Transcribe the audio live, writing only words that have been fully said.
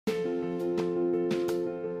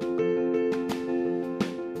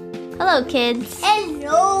Hello, kids.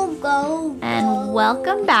 Hello, go. And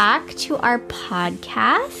welcome back to our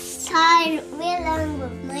podcast.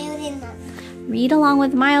 Read along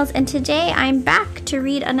with Miles. And today I'm back to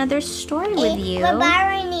read another story with you. We're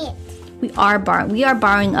borrowing it. We are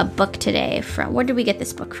borrowing a book today. From where did we get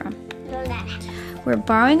this book from? Lola. We're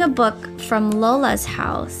borrowing a book from Lola's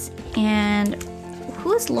house. And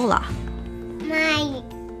who is Lola?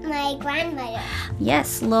 My grandmother.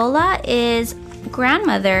 Yes, Lola is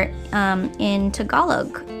grandmother in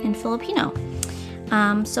Tagalog, in Filipino.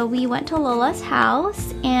 So we went to Lola's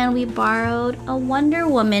house and we borrowed a Wonder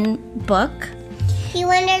Woman book. He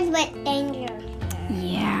wonders what danger.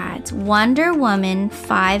 Yeah, it's Wonder Woman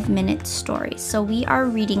 5-minute stories. So we are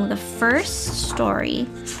reading the first story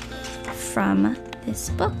from this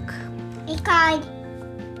book. It's called.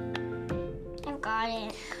 I've got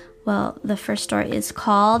it. Well, the first story is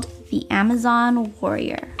called The Amazon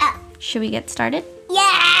Warrior. Should we get started? Yeah!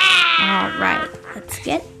 All right, let's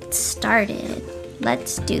get started.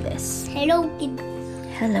 Let's do this. Hello, kid.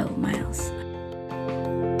 Hello, Miles.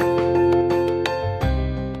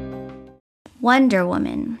 Wonder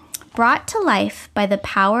Woman. Brought to life by the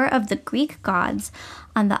power of the Greek gods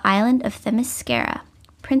on the island of Themyscira,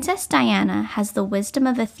 Princess Diana has the wisdom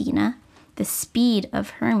of Athena, the speed of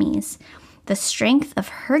Hermes, the strength of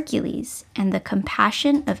Hercules, and the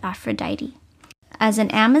compassion of Aphrodite. As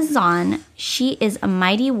an Amazon, she is a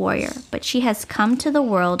mighty warrior, but she has come to the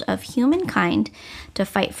world of humankind to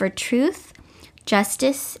fight for truth,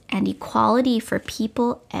 justice, and equality for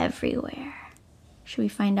people everywhere. Should we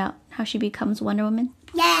find out how she becomes Wonder Woman?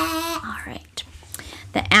 Yeah! All right.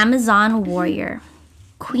 The Amazon Warrior.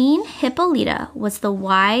 Queen Hippolyta was the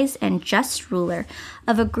wise and just ruler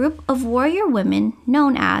of a group of warrior women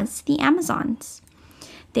known as the Amazons.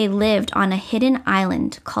 They lived on a hidden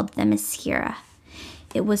island called Themyscira.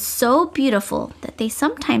 It was so beautiful that they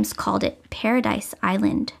sometimes called it Paradise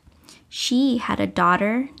Island. She had a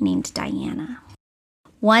daughter named Diana.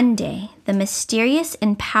 One day, the mysterious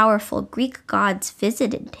and powerful Greek gods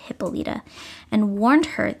visited Hippolyta and warned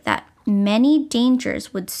her that many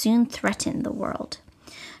dangers would soon threaten the world.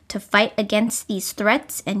 To fight against these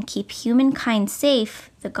threats and keep humankind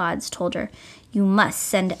safe, the gods told her, you must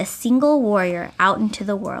send a single warrior out into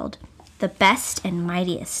the world, the best and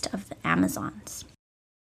mightiest of the Amazons.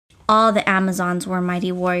 All the Amazons were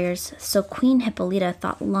mighty warriors, so Queen Hippolyta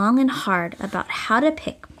thought long and hard about how to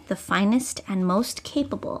pick the finest and most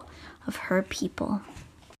capable of her people.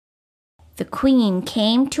 The queen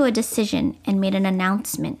came to a decision and made an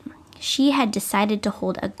announcement. She had decided to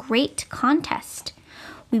hold a great contest.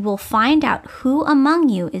 We will find out who among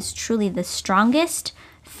you is truly the strongest,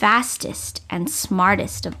 fastest, and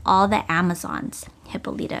smartest of all the Amazons,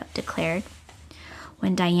 Hippolyta declared.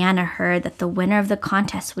 When Diana heard that the winner of the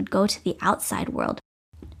contest would go to the outside world,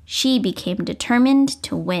 she became determined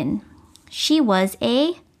to win. She was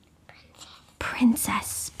a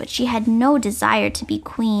princess, but she had no desire to be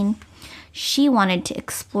queen. She wanted to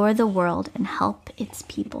explore the world and help its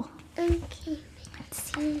people. Okay. Let's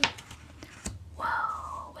see.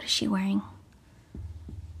 Whoa, what is she wearing?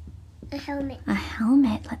 A helmet. A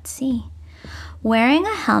helmet, let's see. Wearing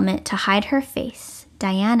a helmet to hide her face,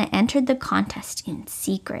 Diana entered the contest in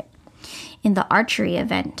secret. In the archery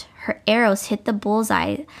event, her arrows hit the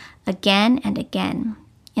bullseye again and again.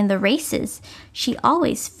 In the races, she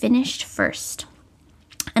always finished first.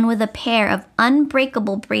 And with a pair of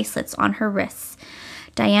unbreakable bracelets on her wrists,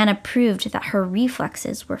 Diana proved that her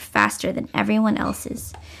reflexes were faster than everyone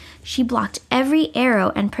else's. She blocked every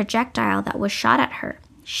arrow and projectile that was shot at her.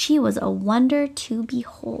 She was a wonder to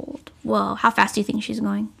behold. Whoa, how fast do you think she's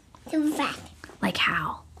going? So fast. Like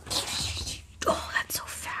how? Oh, that's so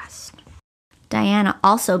fast. Diana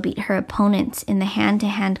also beat her opponents in the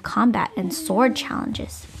hand-to-hand combat and sword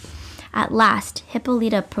challenges. At last,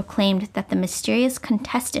 Hippolyta proclaimed that the mysterious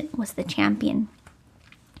contestant was the champion.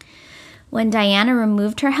 When Diana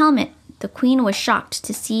removed her helmet, the queen was shocked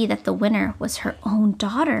to see that the winner was her own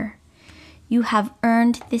daughter. You have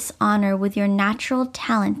earned this honor with your natural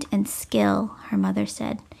talent and skill, her mother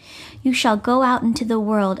said. You shall go out into the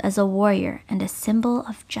world as a warrior and a symbol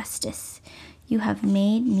of justice. You have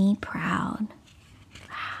made me proud.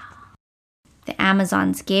 Wow. The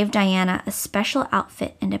Amazons gave Diana a special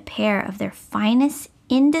outfit and a pair of their finest,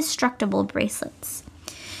 indestructible bracelets.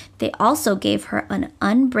 They also gave her an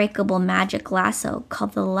unbreakable magic lasso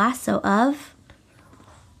called the Lasso of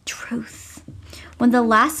Truth. When the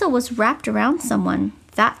lasso was wrapped around someone,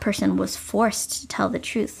 that person was forced to tell the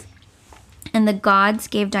truth. And the gods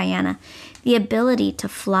gave Diana the ability to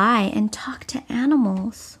fly and talk to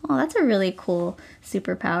animals. Oh, that's a really cool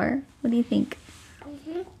superpower. What do you think?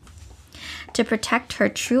 To protect her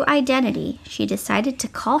true identity, she decided to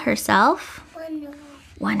call herself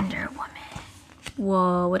Wonder Woman.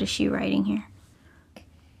 Whoa, what is she writing here?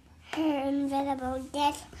 Her invisible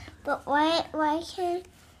jet, but why can't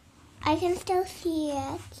I can still see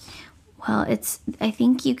it? Well, I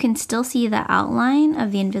think you can still see the outline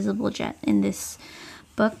of the invisible jet in this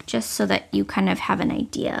book, just so that you kind of have an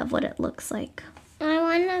idea of what it looks like. I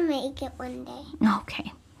want to make it one day.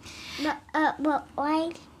 Okay. But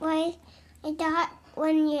why? I thought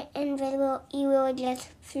when you're invisible, you will just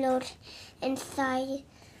float inside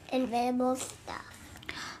invisible stuff.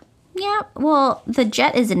 Yeah, well, the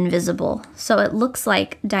jet is invisible, so it looks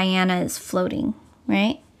like Diana is floating,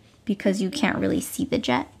 right? Because you can't really see the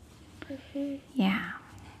jet. Yeah.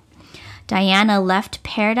 Diana left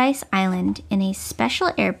Paradise Island in a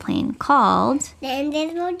special airplane called The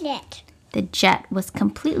invisible jet. The jet was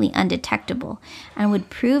completely undetectable and would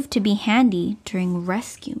prove to be handy during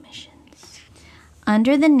rescue missions.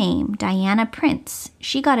 Under the name Diana Prince,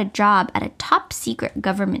 she got a job at a top-secret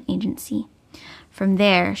government agency. From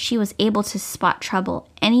there, she was able to spot trouble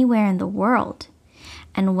anywhere in the world,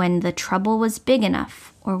 and when the trouble was big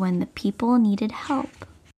enough or when the people needed help,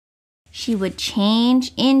 she would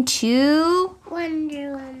change into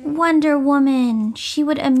Wonder Woman. She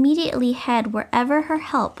would immediately head wherever her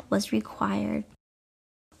help was required.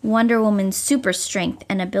 Wonder Woman's super strength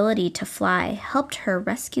and ability to fly helped her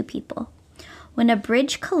rescue people. When a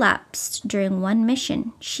bridge collapsed during one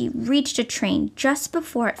mission, she reached a train just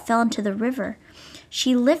before it fell into the river.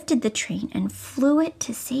 She lifted the train and flew it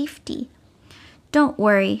to safety. "Don't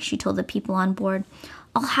worry," she told the people on board.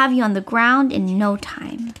 "I'll have you on the ground in no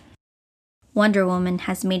time." Wonder Woman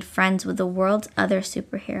has made friends with the world's other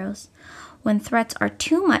superheroes. When threats are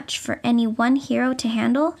too much for any one hero to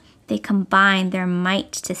handle, they combine their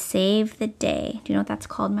might to save the day. Do you know what that's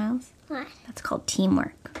called, Miles? What? That's called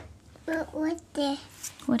teamwork. What's this?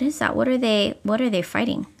 What is that? What are they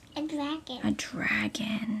fighting? A dragon. A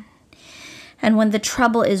dragon. And when the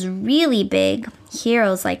trouble is really big,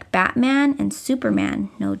 heroes like Batman and Superman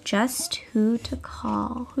know just who to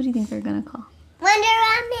call. Who do you think they're gonna call? Wonder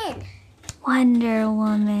Woman. Wonder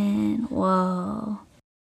Woman. Whoa.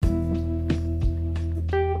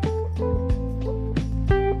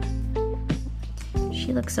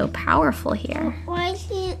 She looks so powerful here. Why is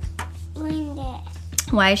she doing this?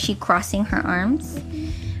 Why is she crossing her arms?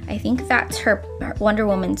 I think that's her Wonder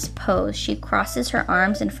Woman's pose. She crosses her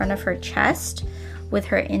arms in front of her chest with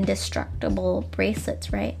her indestructible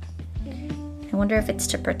bracelets, right? I wonder if it's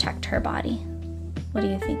to protect her body. What do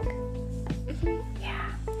you think?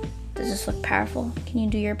 Yeah. Does this look powerful? Can you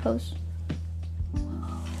do your pose?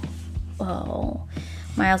 Whoa.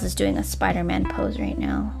 Miles is doing a Spider-Man pose right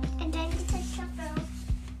now. And then it's a shuffle.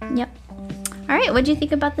 Yep. All right, what do you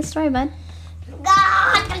think about the story, bud?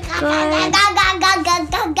 Good.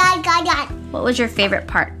 What was your favorite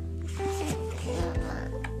part?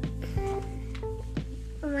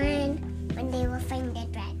 When they were fighting the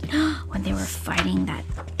dragon. When they were fighting that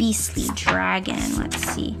beastly dragon. Let's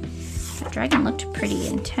see. The dragon looked pretty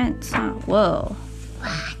intense, huh? Whoa.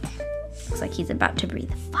 What? Looks like he's about to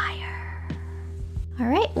breathe fire. All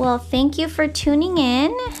right, well, thank you for tuning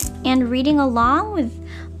in and reading along with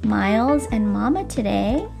Miles and Mama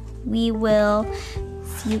today. We will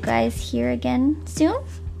see you guys here again soon.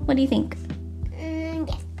 What do you think?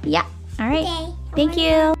 Yes. Yeah. All right. Okay. Thank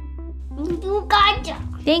you. You got it.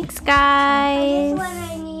 Thanks, This guys. one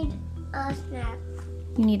I need a snack.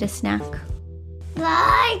 You need a snack.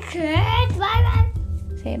 Bye, kids. Bye-bye.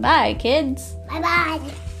 Say bye, kids. Bye-bye.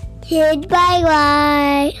 Kids,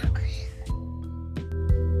 bye-bye.